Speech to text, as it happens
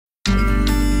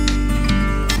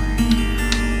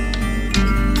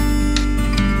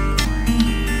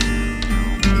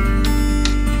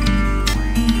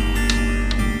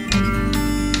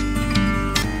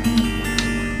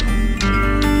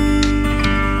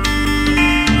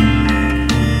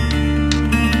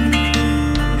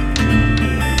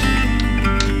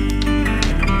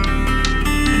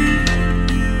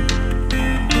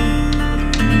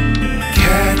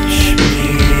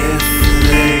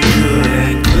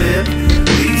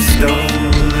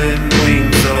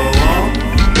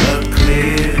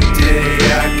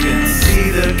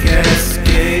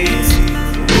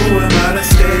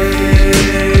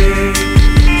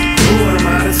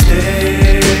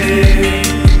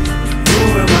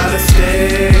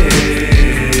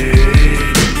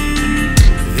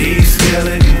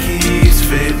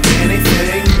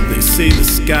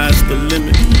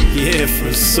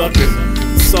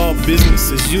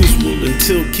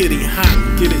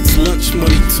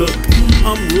took.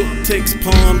 Rook takes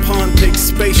pawn, pawn takes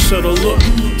space shuttle. Look,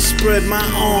 spread my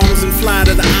arms and fly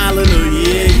to the island of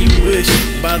yeah, you wish.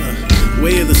 By the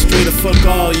way of the straighter, fuck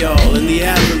all y'all in the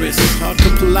avarice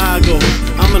archipelago.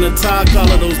 I'm gonna talk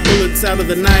all of those bullets out of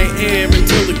the night air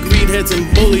until the greedheads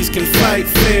and bullies can fight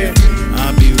fair.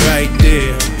 I'll be right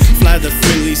there. Fly the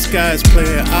friendly skies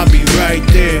player, I'll be right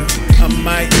there. I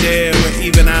might dare where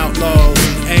even outlaws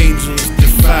and angels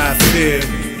defy fear.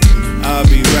 I'll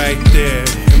be right there.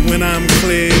 And when I'm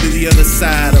clear to the other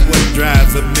side of what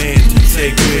drives a man to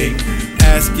take wing,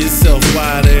 ask yourself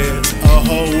why there's a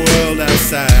whole world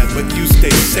outside, but you stay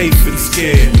safe and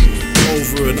scared.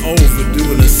 Over and over,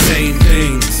 doing the same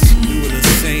things. Doing the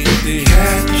same things.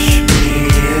 Catch me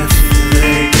if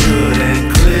they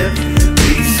couldn't clip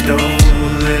these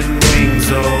stolen wings.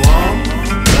 Oh, on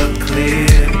a clear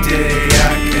day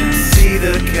I can see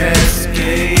the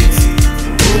cascades.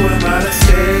 Who am I to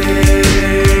say?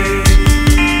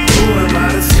 Who am I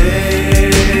to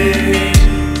say?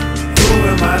 Who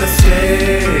am I to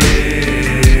say?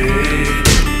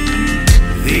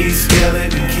 These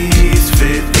skeleton keys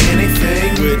fit anything.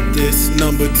 With this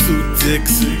number 2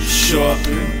 Dixon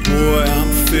sharpen, boy,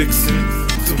 I'm fixing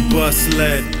to bust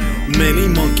lead. Many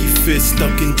monkey fists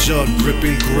stuck in jug,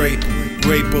 gripping grape.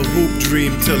 Rape a hoop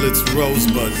dream till it's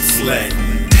rosebud sled.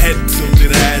 Head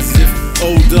tilted as if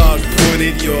old dog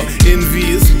pointed your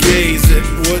envious gaze at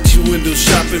what you window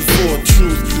shopping for.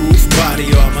 Truth proof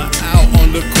body armor out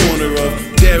on the corner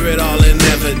of dare it all and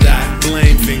never die.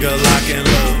 Blame finger lock and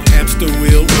love. Hamster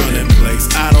wheel running place.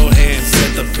 Idle hands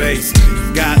set the pace.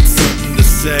 Got something to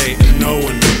say and no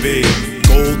one to be.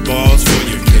 Gold bars for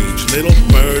your cage. Little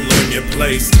bird, learn your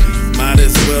place. Might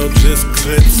as well just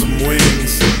clip some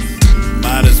wings.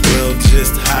 Might as well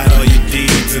just hide all your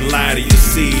deeds and lie to your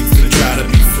seeds and try to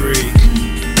be free.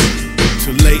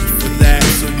 Too late for that,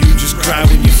 so you just cry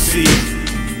when you